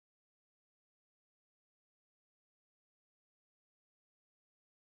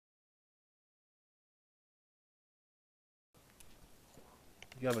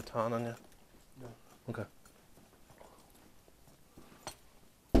You have a baton on you? No. Okay.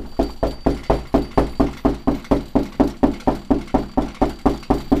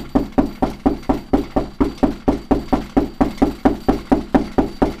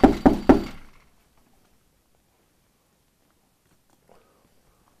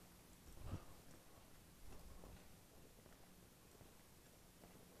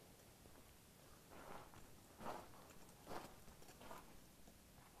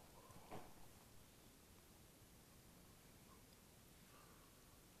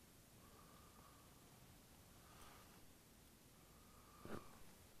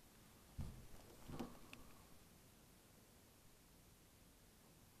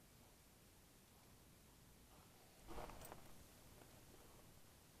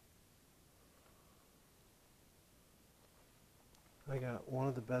 I got one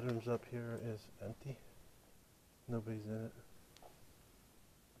of the bedrooms up here is empty. Nobody's in it.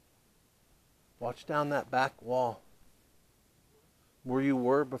 Watch down that back wall. Where you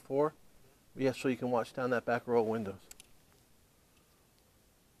were before? Yeah, so you can watch down that back row of windows.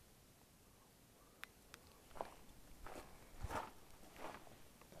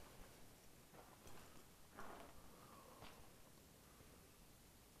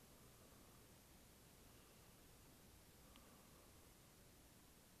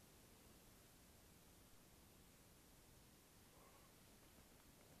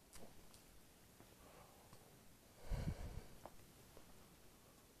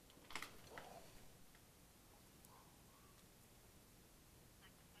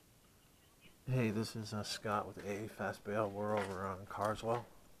 Hey, this is Scott with A Fast Bail. We're over on Carswell.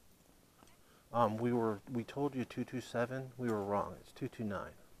 We told you 227. We were wrong. It's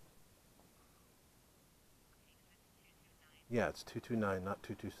 229. Yeah, it's 229, not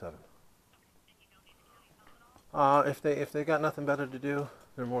 227. If they got nothing better to do,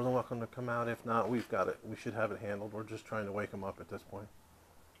 they're more than welcome to come out. If not, we've got it. We should have it handled. We're just trying to wake them up at this point.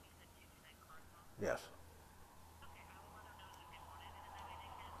 Yes.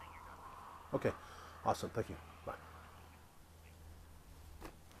 Okay. Awesome. Thank you. Bye.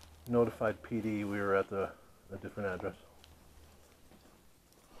 Notified PD we were at a different address.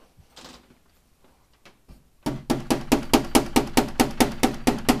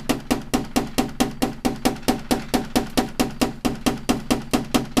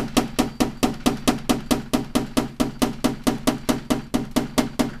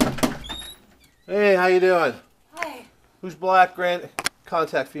 Hey, how you doing? Hi. Who's black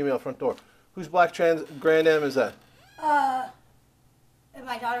contact female front door? Whose black Grand Am is that? My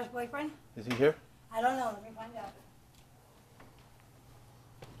daughter's boyfriend? Is he here? I don't know. Let me find out.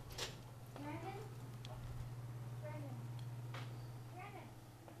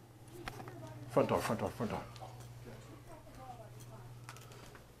 Front door, front door, front door.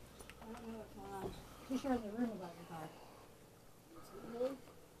 I don't know what's going on. He shares a room about your car.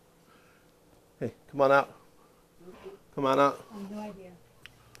 Hey, come on out. Come on out. I have no idea.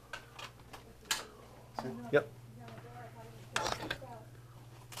 Yep.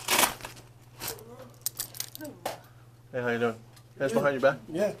 Hey, how you doing? Hands behind your back.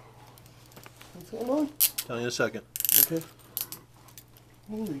 Yeah. What's going on? Tell you in a second. Okay.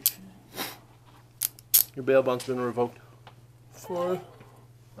 Holy shit. Your bail bond's been revoked. For?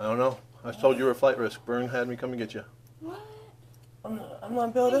 I don't know. I told you were a flight risk. Byrne had me come and get you. What? I'm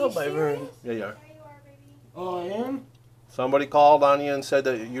not bailed out by Vern. Yeah, you are. Oh, I am? Somebody called on you and said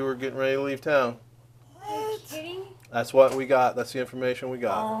that you were getting ready to leave town. Are you kidding? That's what we got. That's the information we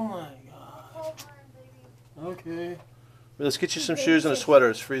got. Oh my god. Okay. Let's get you some shoes and a sweater.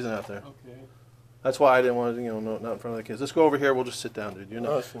 It's freezing out there. Okay. That's why I didn't want to, not in front of the kids. Let's go over here. We'll just sit down, dude.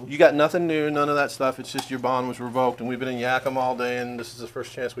 Awesome. You got nothing new, none of that stuff. It's just your bond was revoked, and we've been in Yakima all day, and this is the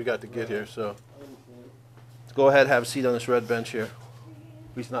first chance we got to get here. So let's go ahead and have a seat on this red bench here.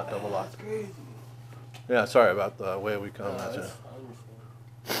 He's not double locked. That's crazy. Yeah, sorry about the way we come at you. I understand.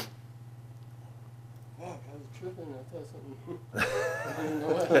 Fuck, I was tripping. I thought something. I didn't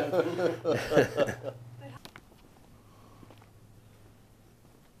know what happened.